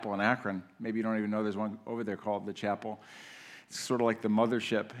in Akron. Maybe you don't even know there's one over there called the Chapel. It's sort of like the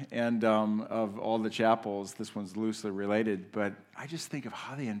mothership and of all the chapels. This one's loosely related, but I just think of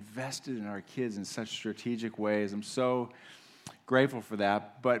how they invested in our kids in such strategic ways. I'm so grateful for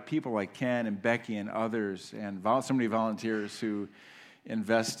that. But people like Ken and Becky and others and so many volunteers who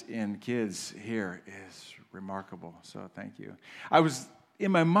invest in kids here is remarkable. So thank you. I was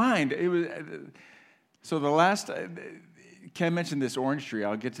in my mind. So the last. Ken mentioned this orange tree.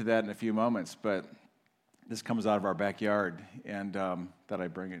 I'll get to that in a few moments, but this comes out of our backyard, and that I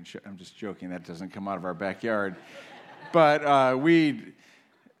bring it. I'm just joking. That doesn't come out of our backyard. But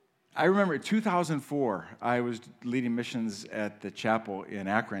I remember 2004, I was leading missions at the chapel in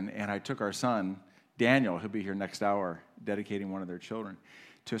Akron, and I took our son, Daniel, he'll be here next hour, dedicating one of their children,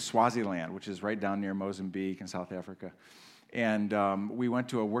 to Swaziland, which is right down near Mozambique in South Africa. And we went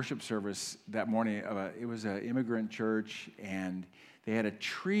to a worship service that morning. It was an immigrant church, and they had a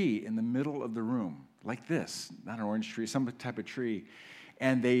tree in the middle of the room, like this, not an orange tree, some type of tree.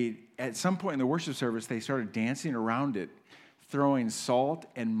 And at some point in the worship service, they started dancing around it, throwing salt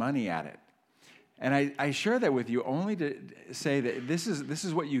and money at it. And I share that with you only to say that this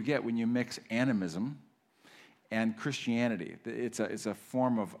is what you get when you mix animism and Christianity. It's a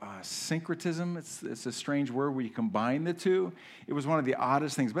form of syncretism. It's a strange word where you combine the two. It was one of the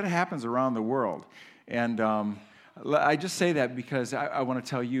oddest things, but it happens around the world. And I just say that because I want to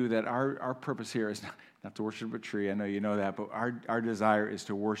tell you that our purpose here is not to worship a tree. I know you know that, but our desire is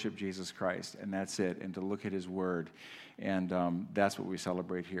to worship Jesus Christ, and that's it, and to look at His Word. And that's what we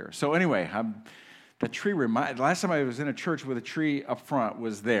celebrate here. So anyway, the tree last time I was in a church with a tree up front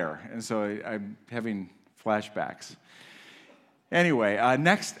was there, and so I'm having flashbacks. Anyway,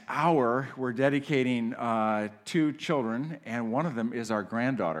 next hour, we're dedicating 2 children, and one of them is our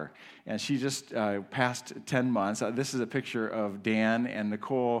granddaughter. And she just passed 10 months. This is a picture of Dan and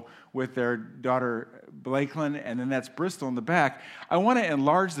Nicole with their daughter, Blakelyn, and then that's Bristol in the back. I want to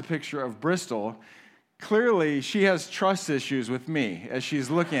enlarge the picture of Bristol. Clearly, she has trust issues with me as she's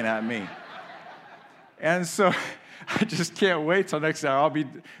looking at me. And so I just can't wait till next hour. I'll be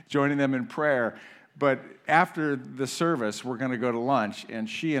joining them in prayer. But after the service, we're going to go to lunch, and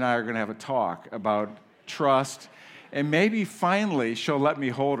she and I are going to have a talk about trust, and maybe finally she'll let me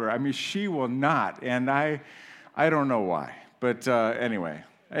hold her. I mean, she will not, and I don't know why. But anyway,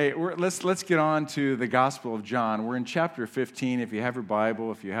 hey, let's get on to the Gospel of John. We're in chapter 15. If you have your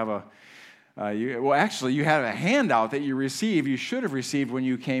Bible, if you have you had a handout that you received. You should have received when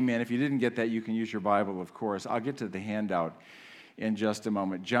you came in. If you didn't get that, you can use your Bible, of course. I'll get to the handout in just a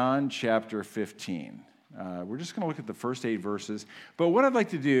moment. John chapter 15. We're just going to look at the first 8 verses. But what I'd like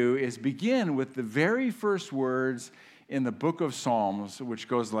to do is begin with the very first words in the book of Psalms, which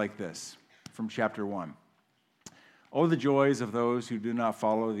goes like this, from chapter 1. Oh, the joys of those who do not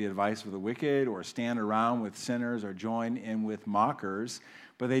follow the advice of the wicked, or stand around with sinners, or join in with mockers,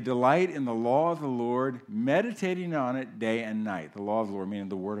 but they delight in the law of the Lord, meditating on it day and night. The law of the Lord, meaning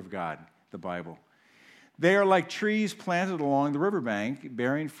the Word of God, the Bible. They are like trees planted along the riverbank,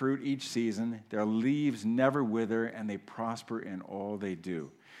 bearing fruit each season. Their leaves never wither, and they prosper in all they do.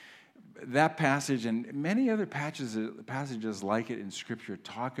 That passage and many other passages like it in Scripture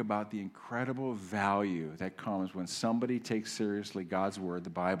talk about the incredible value that comes when somebody takes seriously God's Word, the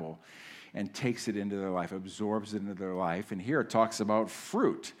Bible, and takes it into their life, absorbs it into their life. And here it talks about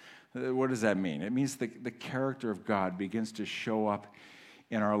fruit. What does that mean? It means the character of God begins to show up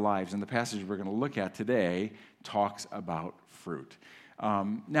in our lives. And the passage we're going to look at today talks about fruit.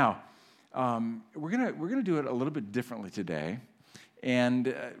 Now, we're going to do it a little bit differently today.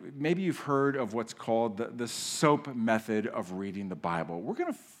 And maybe you've heard of what's called the SOAP method of reading the Bible. We're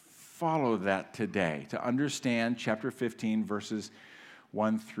going to follow that today to understand chapter 15, verses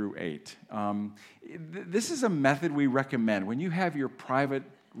 1 through 8. This is a method we recommend when you have your private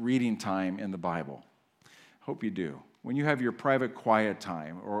reading time in the Bible. Hope you do. When you have your private quiet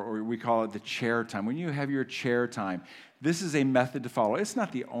time, or we call it the chair time, when you have your chair time, this is a method to follow. It's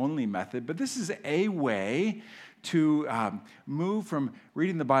not the only method, but this is a way to move from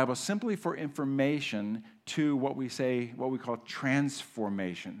reading the Bible simply for information to what we call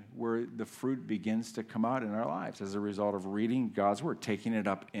transformation, where the fruit begins to come out in our lives as a result of reading God's Word, taking it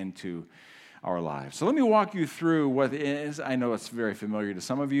up into our lives. So let me walk you through what it is. I know it's very familiar to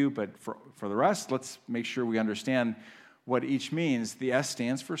some of you, but for the rest, let's make sure we understand what each means. The S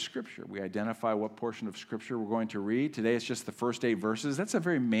stands for Scripture. We identify what portion of Scripture we're going to read. Today it's just the first 8 verses. That's a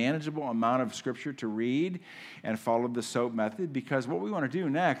very manageable amount of Scripture to read and follow the SOAP method, because what we want to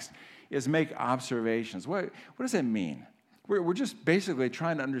do next is make observations. What does that mean? We're just basically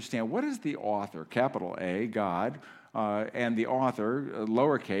trying to understand, what is the author, capital A, God, and the author,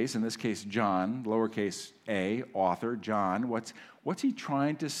 lowercase, in this case John, lowercase a, author, John, what's he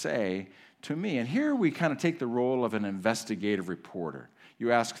trying to say to me? And here we kind of take the role of an investigative reporter.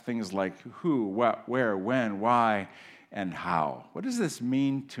 You ask things like who, what, where, when, why, and how. What does this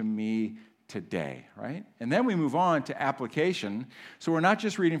mean to me today, right? And then we move on to application. So we're not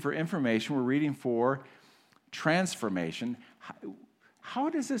just reading for information, we're reading for transformation. How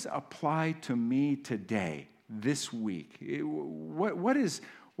does this apply to me today, this week? What is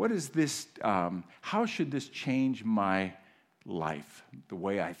this, how should this change my life, the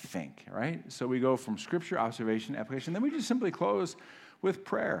way I think, right? So we go from scripture, observation, application, then we just simply close with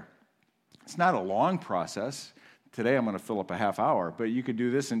prayer. It's not a long process. Today I'm going to fill up a half hour, but you could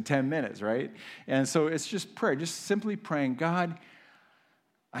do this in 10 minutes, right? And so it's just prayer, just simply praying, God,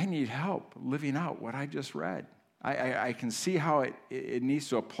 I need help living out what I just read. I can see how it needs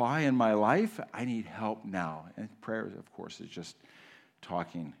to apply in my life. I need help now. And prayer, of course, is just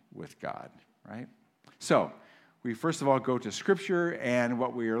talking with God, right? So we first of all go to Scripture, and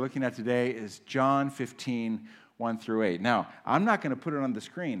what we are looking at today is John 15, 1 through 8. Now, I'm not going to put it on the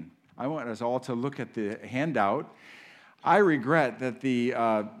screen. I want us all to look at the handout. I regret that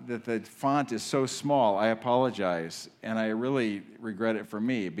the font is so small. I apologize, and I really regret it for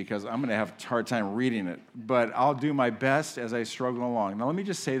me because I'm going to have a hard time reading it. But I'll do my best as I struggle along. Now, let me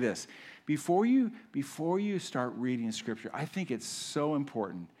just say this. Before you start reading Scripture, I think it's so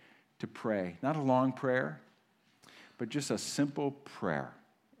important to pray. Not a long prayer, but just a simple prayer.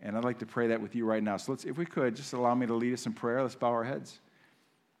 And I'd like to pray that with you right now. So if we could, just allow me to lead us in prayer. Let's bow our heads.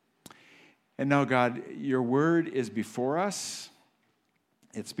 And now, God, your word is before us.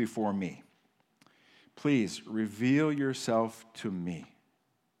 It's before me. Please reveal yourself to me.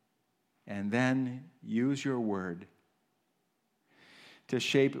 And then use your word to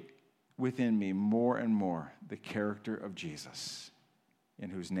shape within me more and more the character of Jesus,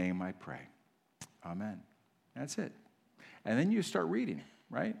 in whose name I pray. Amen. That's it. And then you start reading,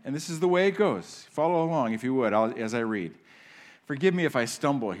 right? And this is the way it goes. Follow along, if you would, as I read. Forgive me if I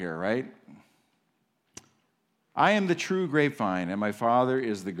stumble here, right? I am the true grapevine, and my Father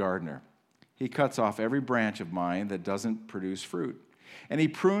is the gardener. He cuts off every branch of mine that doesn't produce fruit, and he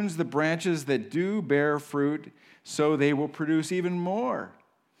prunes the branches that do bear fruit so they will produce even more.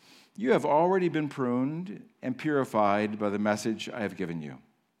 You have already been pruned and purified by the message I have given you.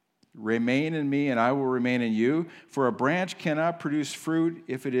 Remain in me, and I will remain in you, for a branch cannot produce fruit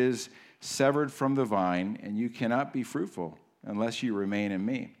if it is severed from the vine, and you cannot be fruitful unless you remain in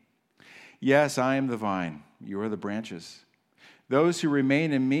me. Yes, I am the vine. You are the branches. Those who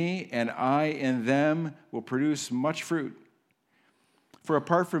remain in me and I in them will produce much fruit. For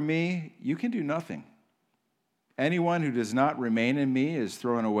apart from me, you can do nothing. Anyone who does not remain in me is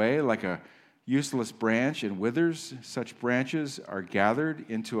thrown away like a useless branch and withers. Such branches are gathered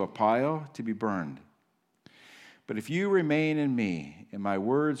into a pile to be burned. But if you remain in me and my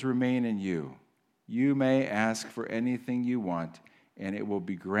words remain in you, you may ask for anything you want, and it will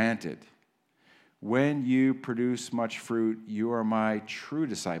be granted. When you produce much fruit, you are my true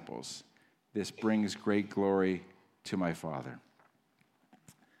disciples. This brings great glory to my Father.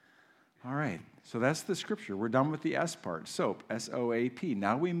 All right, so that's the scripture. We're done with the S part, SOAP, S-O-A-P.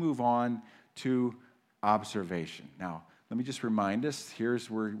 Now we move on to observation. Now, let me just remind us, here's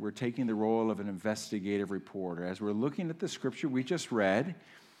where we're taking the role of an investigative reporter. As we're looking at the scripture we just read,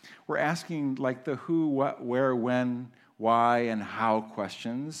 we're asking like the who, what, where, when, why, and how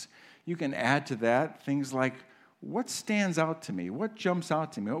questions. You can add to that things like, what stands out to me? What jumps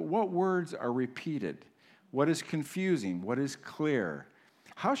out to me? What words are repeated? What is confusing? What is clear?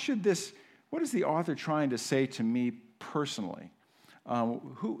 What is the author trying to say to me personally?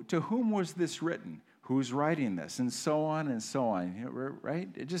 To whom was this written? Who's writing this? And so on and so on, right?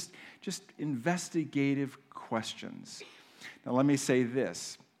 Just investigative questions. Now, let me say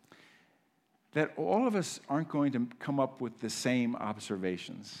this, that all of us aren't going to come up with the same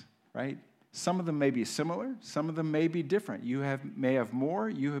observations. Right? Some of them may be similar. Some of them may be different. You may have more.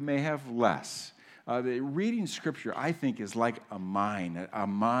 You may have less. Reading Scripture, I think, is like a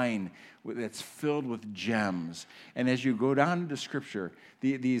mine that's filled with gems. And as you go down into Scripture,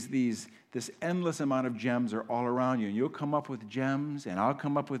 this endless amount of gems are all around you. And you'll come up with gems, and I'll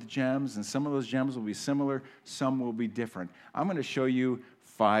come up with gems, and some of those gems will be similar, some will be different. I'm going to show you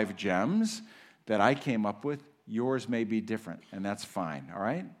 5 gems that I came up with. Yours may be different, and that's fine, all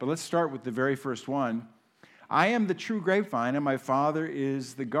right? But let's start with the very first one. I am the true grapevine, and my Father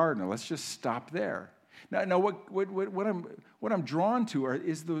is the gardener. Let's just stop there. Now what I'm drawn to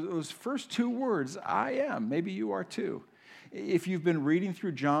is those first 2 words, I am. Maybe you are too. If you've been reading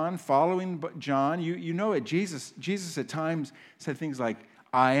through John, following John, you know it. Jesus at times said things like,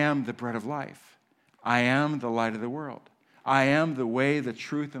 I am the bread of life. I am the light of the world. I am the way, the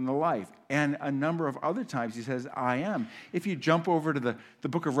truth, and the life. And a number of other times he says, I am. If you jump over to the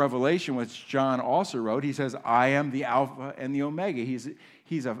book of Revelation, which John also wrote, he says, I am the Alpha and the Omega.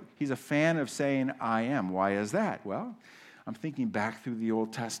 He's a fan of saying, I am. Why is that? Well, I'm thinking back through the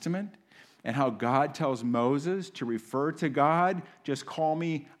Old Testament and how God tells Moses to refer to God, just call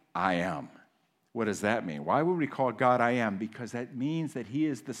me I am. What does that mean? Why would we call God I am? Because that means that he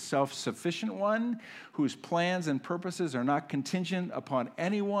is the self-sufficient one whose plans and purposes are not contingent upon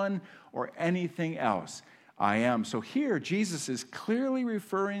anyone or anything else. I am. So here, Jesus is clearly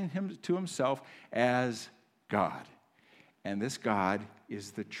referring to himself as God. And this God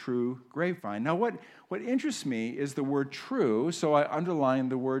is the true grapevine. Now, what interests me is the word true, so I underline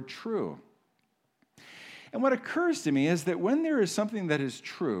the word true. And what occurs to me is that when there is something that is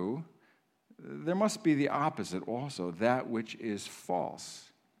true, there must be the opposite also, that which is false.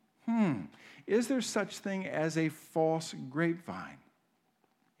 Is there such thing as a false grapevine?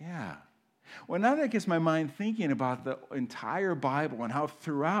 Yeah. Well, now that gets my mind thinking about the entire Bible and how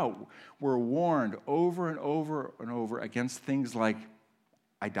throughout we're warned over and over and over against things like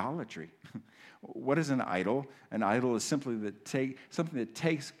idolatry. What is an idol? An idol is simply something that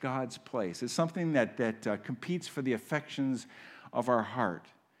takes God's place. It's something that competes for the affections of our heart.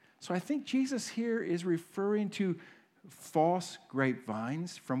 So I think Jesus here is referring to false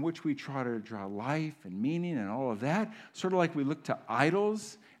grapevines from which we try to draw life and meaning and all of that, sort of like we look to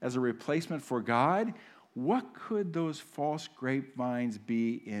idols as a replacement for God. What could those false grapevines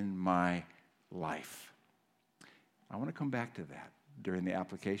be in my life? I want to come back to that during the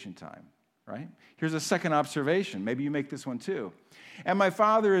application time, right? Here's a second observation. Maybe you make this one too. And my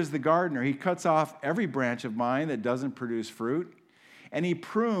Father is the gardener. He cuts off every branch of mine that doesn't produce fruit, and he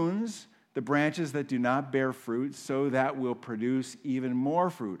prunes the branches that do not bear fruit so that will produce even more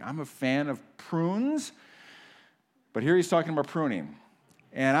fruit. I'm a fan of prunes, but here he's talking about pruning.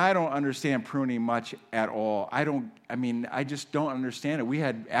 And I don't understand pruning much at all. I just don't understand it. We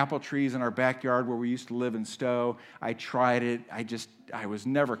had apple trees in our backyard where we used to live in Stowe. I tried it. I was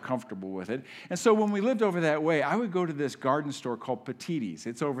never comfortable with it. And so when we lived over that way, I would go to this garden store called Petiti's.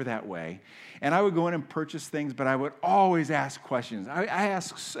 It's over that way. And I would go in and purchase things, but I would always ask questions. I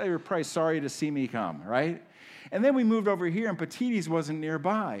asked, they were probably sorry to see me come, right? And then we moved over here, and Petiti's wasn't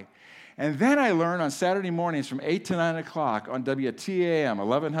nearby. And then I learned on Saturday mornings from 8 to 9 o'clock on WTAM,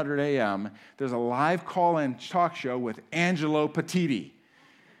 1100 a.m., there's a live call-in talk show with Angelo Petiti.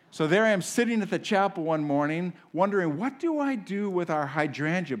 So there I am sitting at the chapel one morning wondering, what do I do with our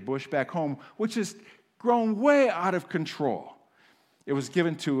hydrangea bush back home, which has grown way out of control? It was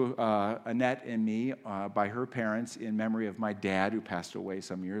given to Annette and me by her parents in memory of my dad who passed away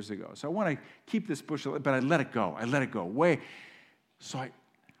some years ago. So I want to keep this bush, but I let it go. So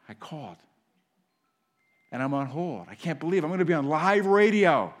I called, and I'm on hold. I can't believe I'm going to be on live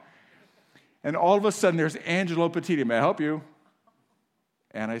radio. And all of a sudden, there's Angelo Petiti. May I help you?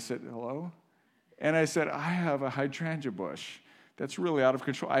 And I said, hello? And I said, I have a hydrangea bush that's really out of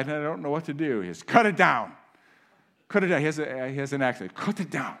control. I don't know what to do. He says, cut it down. Cut it down. He has an accent. Cut it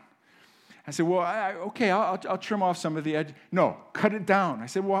down. I said, well, okay, I'll trim off some of the edge. No, cut it down. I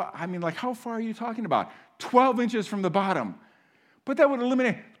said, well, how far are you talking about? 12 inches from the bottom. But that would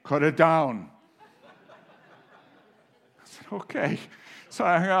eliminate, cut it down. I said, okay. So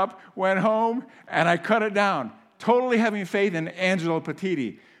I hung up, went home, and I cut it down, totally having faith in Angelo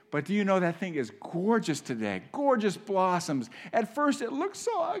Petiti. But do you know that thing is gorgeous today? Gorgeous blossoms. At first, it looked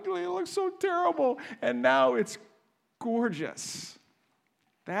so ugly. It looked so terrible. And now it's gorgeous.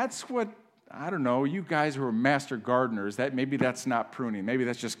 That's what, I don't know, you guys who are master gardeners, maybe that's not pruning. Maybe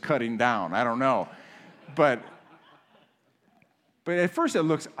that's just cutting down. I don't know. But at first it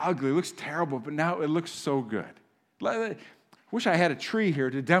looks ugly, it looks terrible, but now it looks so good. Wish I had a tree here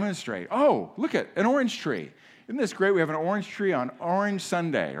to demonstrate. Oh, look at an orange tree. Isn't this great? We have an orange tree on Orange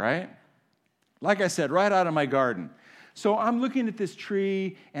Sunday, right? Like I said, right out of my garden. So I'm looking at this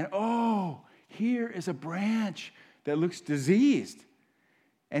tree, and here is a branch that looks diseased.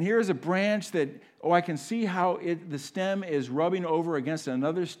 And here is a branch that, I can see how the stem is rubbing over against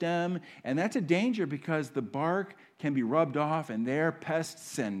another stem, and that's a danger because the bark can be rubbed off, and there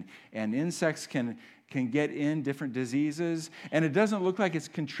pests and insects can get in, different diseases, and it doesn't look like it's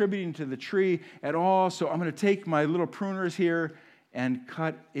contributing to the tree at all, so I'm going to take my little pruners here and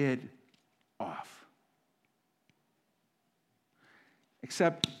cut it off.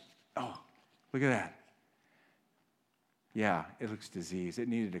 Except, look at that. Yeah, it looks diseased. It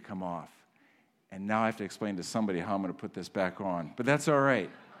needed to come off. And now I have to explain to somebody how I'm going to put this back on. But that's all right.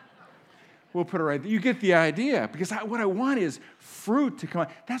 We'll put it right there. You get the idea. Because what I want is fruit to come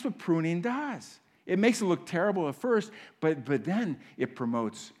out. That's what pruning does. It makes it look terrible at first, but then it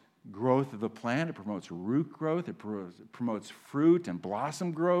promotes growth of the plant. It promotes root growth. It promotes fruit and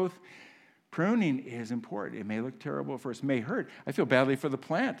blossom growth. Pruning is important. It may look terrible at first. It may hurt. I feel badly for the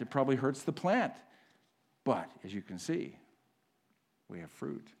plant. It probably hurts the plant. But, as you can see, we have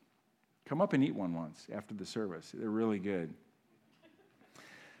fruit. Come up and eat one once after the service. They're really good.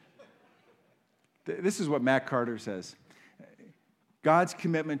 This is what Matt Carter says. God's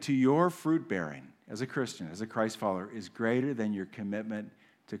commitment to your fruit bearing as a Christian, as a Christ follower, is greater than your commitment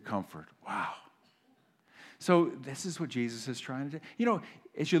to comfort. Wow. So this is what Jesus is trying to do. You know,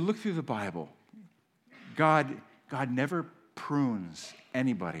 as you look through the Bible, God never prunes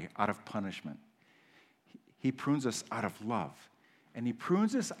anybody out of punishment. He prunes us out of love. And he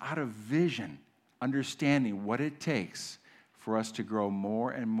prunes us out of vision, understanding what it takes for us to grow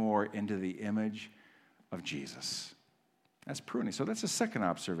more and more into the image of Jesus. That's pruning. So that's a second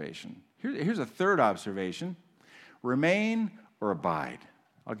observation. Here's a third observation. Remain or abide.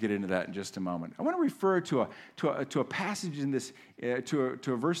 I'll get into that in just a moment. I want to refer to a passage in this, to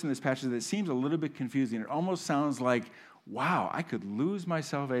a verse in this passage that seems a little bit confusing. It almost sounds like, wow, I could lose my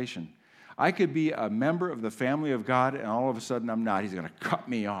salvation. I could be a member of the family of God, and all of a sudden I'm not. He's going to cut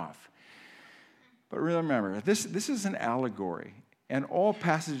me off. But remember, this is an allegory. And all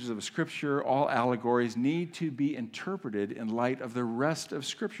passages of Scripture, all allegories need to be interpreted in light of the rest of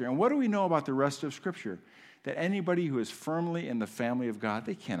Scripture. And what do we know about the rest of Scripture? That anybody who is firmly in the family of God,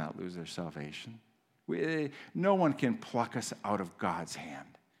 they cannot lose their salvation. No one can pluck us out of God's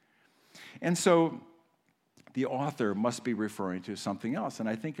hand. And so the author must be referring to something else, and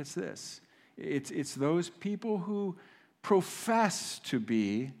I think it's this. It's those people who profess to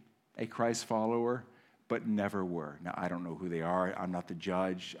be a Christ follower, but never were. Now, I don't know who they are. I'm not the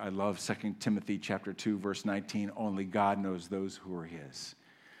judge. I love 2 Timothy chapter 2, verse 19. Only God knows those who are his.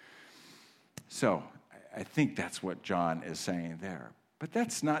 So I think that's what John is saying there. But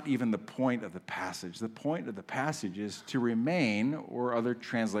that's not even the point of the passage. The point of the passage is to remain, or other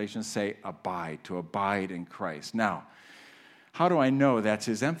translations say abide, to abide in Christ. Now, how do I know that's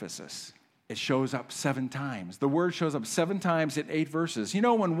his emphasis? It shows up 7 times. The word shows up 7 times in 8 verses. You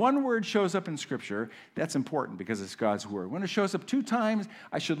know, when one word shows up in Scripture, that's important because it's God's word. When it shows up 2 times,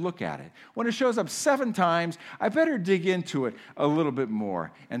 I should look at it. When it shows up 7 times, I better dig into it a little bit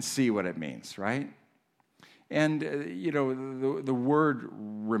more and see what it means, right? And, the word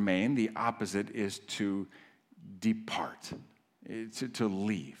remain, the opposite is to depart, to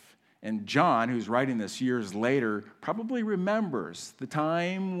leave. And John, who's writing this years later, probably remembers the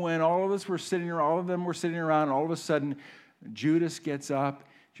time when all of them were sitting around, and all of a sudden, Judas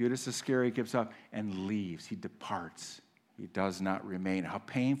Iscariot gets up and leaves. He departs. He does not remain. How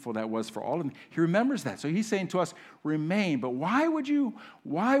painful that was for all of them. He remembers that. So he's saying to us, remain. But why would you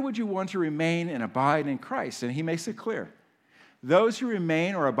want to remain and abide in Christ? And he makes it clear. Those who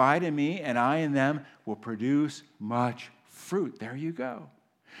remain or abide in me and I in them will produce much fruit. There you go.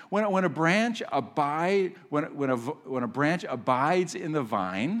 When a branch abides in the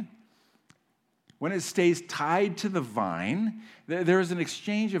vine, when it stays tied to the vine, there is an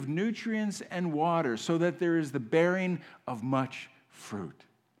exchange of nutrients and water so that there is the bearing of much fruit.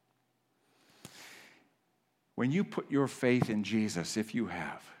 When you put your faith in Jesus, if you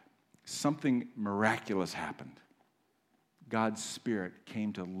have, something miraculous happened. God's Spirit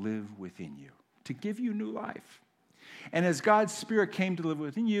came to live within you, to give you new life. And as God's Spirit came to live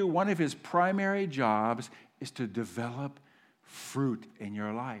within you, one of his primary jobs is to develop fruit in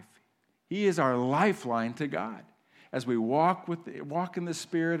your life. He is our lifeline to God. As we walk in the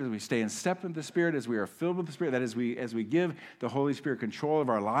Spirit, as we stay in step with the Spirit, as we are filled with the Spirit, that is, as we give the Holy Spirit control of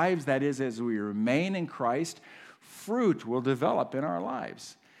our lives, that is, as we remain in Christ, fruit will develop in our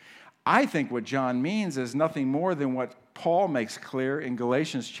lives. I think what John means is nothing more than what Paul makes clear in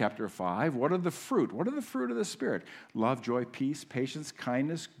Galatians chapter 5. What are the fruit? What are the fruit of the Spirit? Love, joy, peace, patience,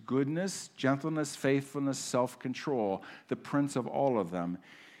 kindness, goodness, gentleness, faithfulness, self-control. The prince of all of them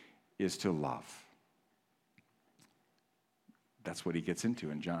is to love. That's what he gets into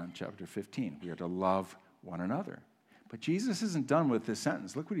in John chapter 15. We are to love one another. But Jesus isn't done with this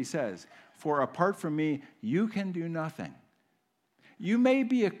sentence. Look what he says. For apart from me, you can do nothing. You may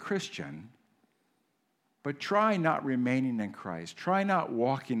be a Christian, but try not remaining in Christ. Try not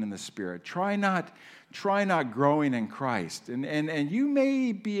walking in the Spirit. Try not growing in Christ. And you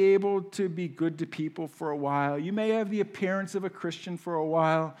may be able to be good to people for a while. You may have the appearance of a Christian for a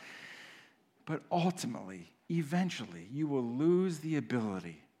while. But ultimately, eventually, you will lose the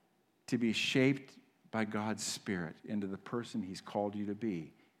ability to be shaped by God's Spirit into the person he's called you to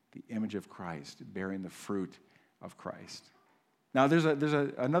be, the image of Christ, bearing the fruit of Christ. Now, there's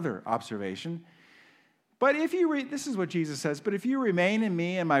another observation. But if you this is what Jesus says, but if you remain in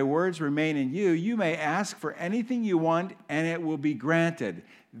me and my words remain in you, you may ask for anything you want and it will be granted.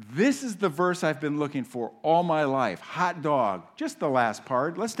 This is the verse I've been looking for all my life. Hot dog. Just the last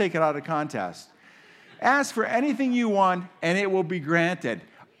part. Let's take it out of context. Ask for anything you want and it will be granted.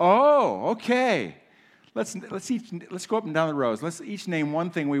 Oh, okay. Let's go up and down the rows. Let's each name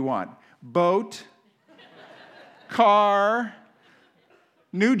one thing we want. Boat, car,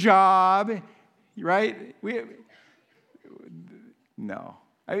 new job, right? No.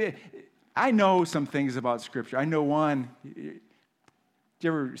 I know some things about Scripture. I know one. Did you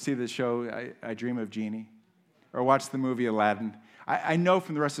ever see the show, I Dream of Jeannie? Or watch the movie Aladdin? I know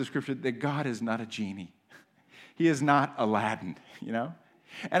from the rest of the Scripture that God is not a genie. He is not Aladdin, you know?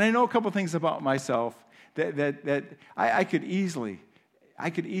 And I know a couple things about myself that I could easily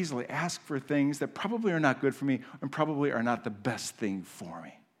ask for things that probably are not good for me and probably are not the best thing for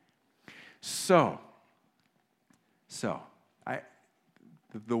me. So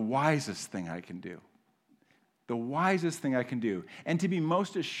the wisest thing I can do, and to be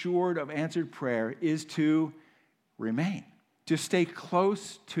most assured of answered prayer is to remain, to stay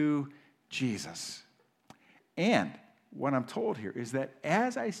close to Jesus. And what I'm told here is that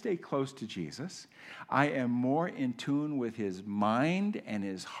as I stay close to Jesus, I am more in tune with his mind and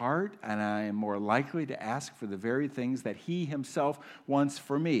his heart, and I am more likely to ask for the very things that he himself wants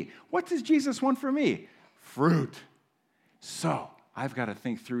for me. What does Jesus want for me? Fruit. So I've got to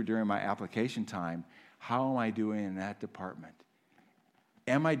think through during my application time, how am I doing in that department?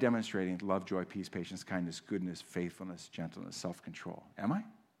 Am I demonstrating love, joy, peace, patience, kindness, goodness, faithfulness, gentleness, self-control? Am I?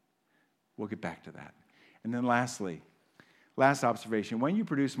 We'll get back to that. And then lastly, last observation, when you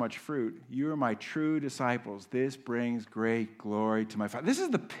produce much fruit, you are my true disciples. This brings great glory to my Father. This is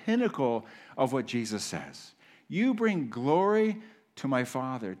the pinnacle of what Jesus says. You bring glory to my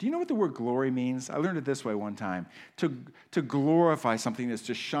Father. Do you know what the word glory means? I learned it this way one time. To glorify something is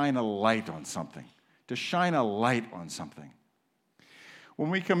to shine a light on something. To shine a light on something.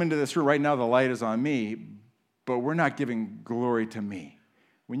 When we come into this room, right now the light is on me, but we're not giving glory to me.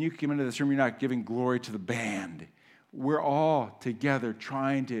 When you come into this room, you're not giving glory to the band. We're all together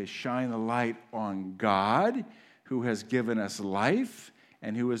trying to shine the light on God, who has given us life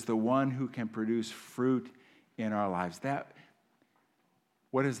and who is the one who can produce fruit in our lives.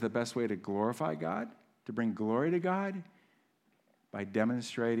 What is the best way to glorify God? To bring glory to God? By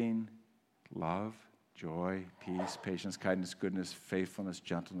demonstrating love, joy, peace, patience, kindness, goodness, faithfulness,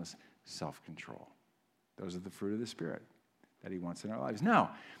 gentleness, self-control. Those are the fruit of the Spirit that he wants in our lives.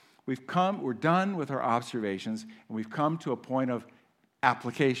 Now, we're done with our observations, and we've come to a point of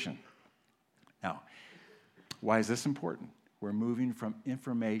application. Now, why is this important? We're moving from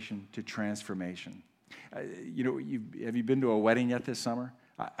information to transformation. Have you been to a wedding yet this summer?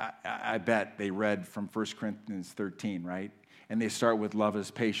 I bet they read from 1 Corinthians 13, right? And they start with love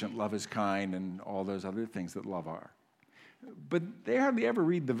is patient, love is kind, and all those other things that love are. But they hardly ever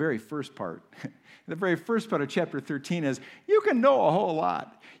read the very first part. The very first part of chapter 13 is, you can know a whole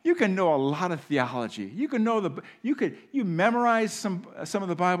lot. You can know a lot of theology. You memorize some of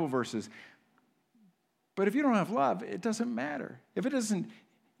the Bible verses. But if you don't have love, it doesn't matter.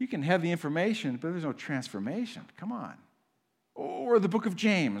 You can have the information, but there's no transformation. Come on. Or the book of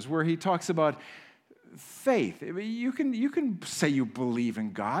James, where he talks about faith. You can say you believe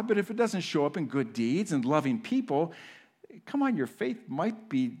in God, but if it doesn't show up in good deeds and loving people, come on, your faith might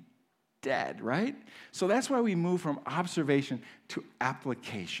be dead, right? So that's why we move from observation to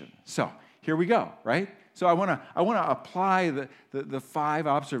application. So here we go, right? So I want to apply the 5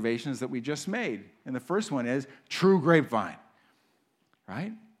 observations that we just made. And the first one is true grapevine,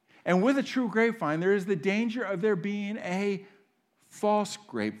 right? And with a true grapevine, there is the danger of there being a false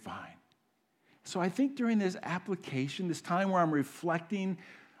grapevine. So I think during this application, this time where I'm reflecting,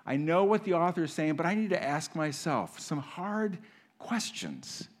 I know what the author is saying, but I need to ask myself some hard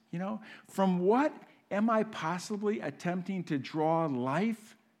questions. From what am I possibly attempting to draw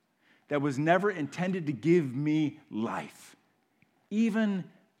life that was never intended to give me life? Even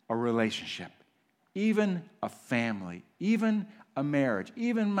a relationship, even a family, even a marriage,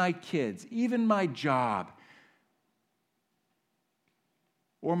 even my kids, even my job,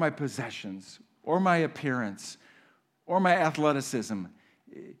 or my possessions, or my appearance, or my athleticism.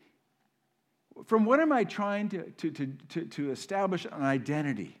 From what am I trying to establish an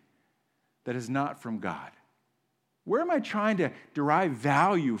identity that is not from God? Where am I trying to derive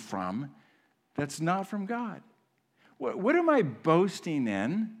value from that's not from God? What am I boasting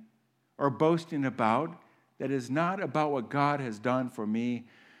in or boasting about that is not about what God has done for me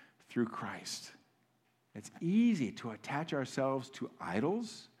through Christ. It's easy to attach ourselves to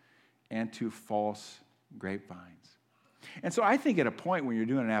idols and to false grapevines. And so I think at a point when you're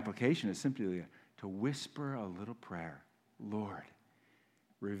doing an application, it's simply to whisper a little prayer. Lord,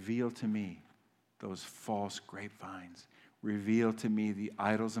 reveal to me those false grapevines. Reveal to me the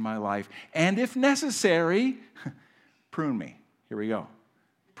idols in my life. And if necessary, prune me. Here we go.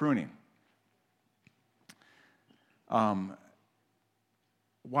 Pruning.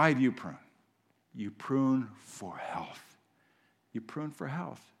 Why do you prune? You prune for health. You prune for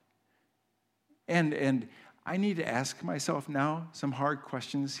health. And I need to ask myself now some hard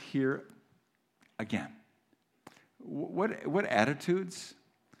questions here again. What attitudes,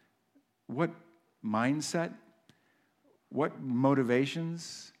 what mindset, what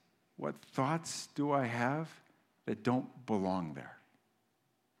motivations, what thoughts do I have that don't belong there?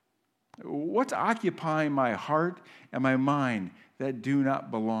 What's occupying my heart and my mind that do not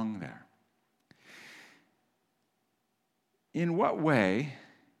belong there? In what way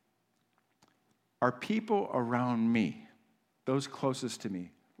are people around me, those closest to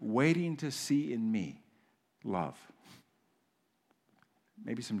me, waiting to see in me love?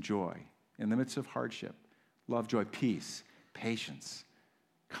 Maybe some joy in the midst of hardship. Love, joy, peace, patience,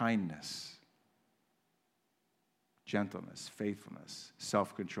 kindness, gentleness, faithfulness,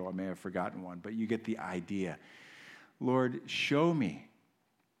 self-control. I may have forgotten one, but you get the idea. Lord, show me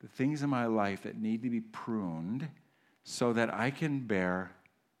the things in my life that need to be pruned so that I can bear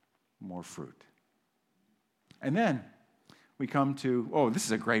more fruit. And then we come to, this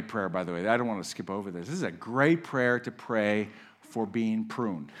is a great prayer, by the way. I don't want to skip over this. This is a great prayer to pray for being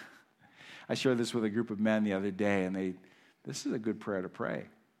pruned. I shared this with a group of men the other day, and this is a good prayer to pray.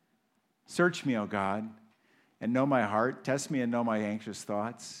 Search me, O God, and know my heart. Test me and know my anxious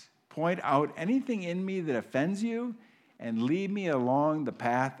thoughts. Point out anything in me that offends you, and lead me along the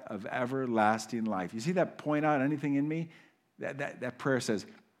path of everlasting life. You see that point out anything in me? That prayer says,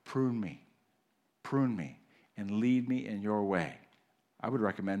 prune me, and lead me in your way. I would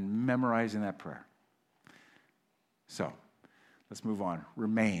recommend memorizing that prayer. So, let's move on.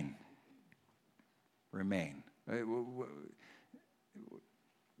 Remain.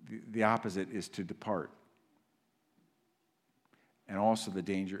 The opposite is to depart. And also the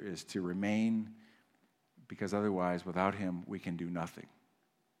danger is to remain, because otherwise, without him, we can do nothing.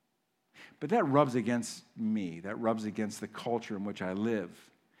 But that rubs against me. That rubs against the culture in which I live.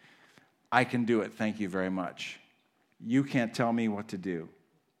 I can do it, thank you very much. You can't tell me what to do.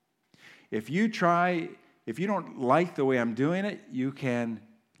 If you don't like the way I'm doing it, you can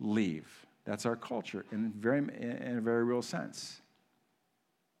leave. That's our culture in a very real sense.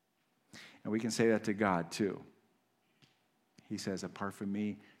 And we can say that to God too. He says, apart from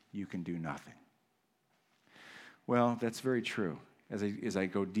me, you can do nothing. Well, that's very true. As I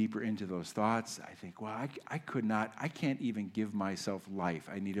go deeper into those thoughts, I think, well, I can't even give myself life.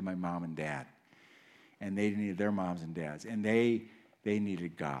 I needed my mom and dad. And they needed their moms and dads. And they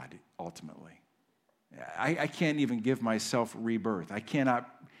needed God, ultimately. I can't even give myself rebirth. I cannot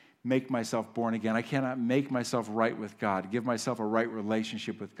make myself born again. I cannot make myself right with God, give myself a right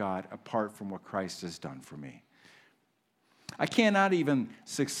relationship with God apart from what Christ has done for me. I cannot even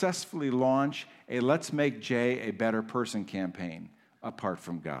successfully launch a Let's Make Jay a Better Person campaign apart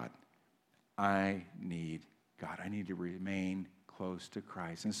from God. I need God. I need to remain close to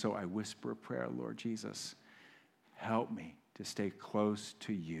Christ. And so I whisper a prayer, Lord Jesus, help me to stay close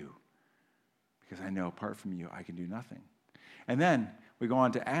to you, because I know apart from you, I can do nothing. And then we go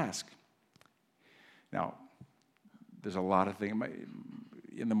on to ask. Now, there's a lot of things.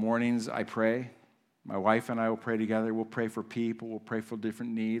 In the mornings, I pray. My wife and I will pray together. We'll pray for people. We'll pray for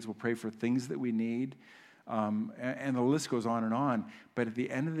different needs. We'll pray for things that we need. And the list goes on and on. But at the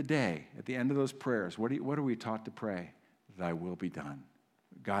end of the day, at the end of those prayers, what are we taught to pray? Thy will be done.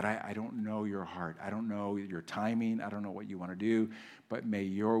 God, I don't know your heart. I don't know your timing. I don't know what you want to do. But may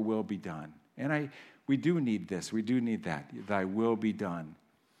your will be done. And we do need this. We do need that. Thy will be done.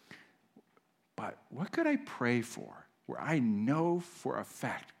 But what could I pray for where I know for a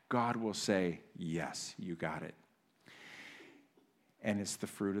fact God will say, yes, you got it. And it's the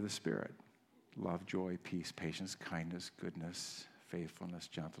fruit of the Spirit. Love, joy, peace, patience, kindness, goodness, faithfulness,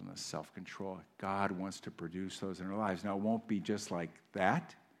 gentleness, self-control. God wants to produce those in our lives. Now, it won't be just like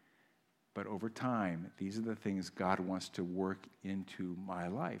that, but over time, these are the things God wants to work into my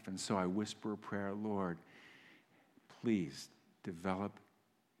life. And so I whisper a prayer, Lord, please develop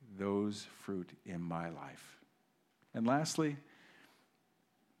those fruit in my life. And lastly,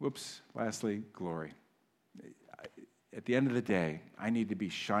 glory. at the end of the day, I need to be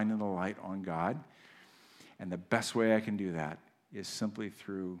shining the light on God. And the best way I can do that is simply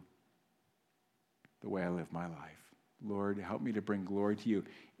through the way I live my life. Lord, help me to bring glory to you.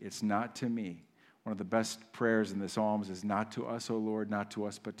 It's not to me. One of the best prayers in the Psalms is not to us, O Lord, not to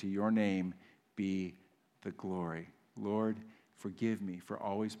us, but to your name be the glory. Lord, forgive me for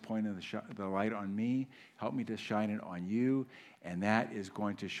always pointing the light on me. Help me to shine it on you. And that is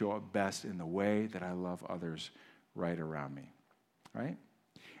going to show up best in the way that I love others right around me. Right?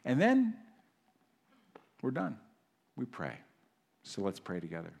 And then we're done. We pray. So let's pray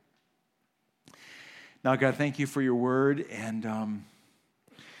together. Now, God, thank you for your word. And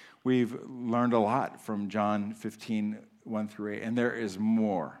we've learned a lot from John 15, 1 through 8. And there is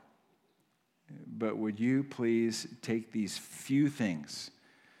more. But would you please take these few things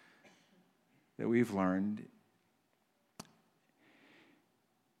that we've learned,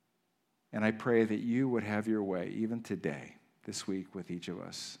 and I pray that you would have your way even today, this week, with each of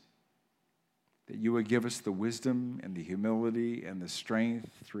us. That you would give us the wisdom and the humility and the strength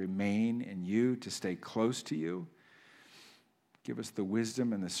to remain in you, to stay close to you. Give us the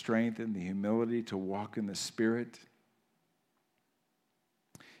wisdom and the strength and the humility to walk in the Spirit.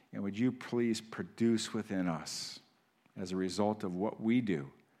 And would you please produce within us, as a result of what we do,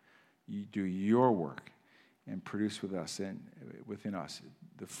 you do your work and produce within us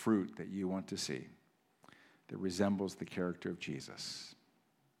the fruit that you want to see that resembles the character of Jesus,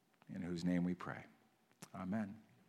 in whose name we pray. Amen.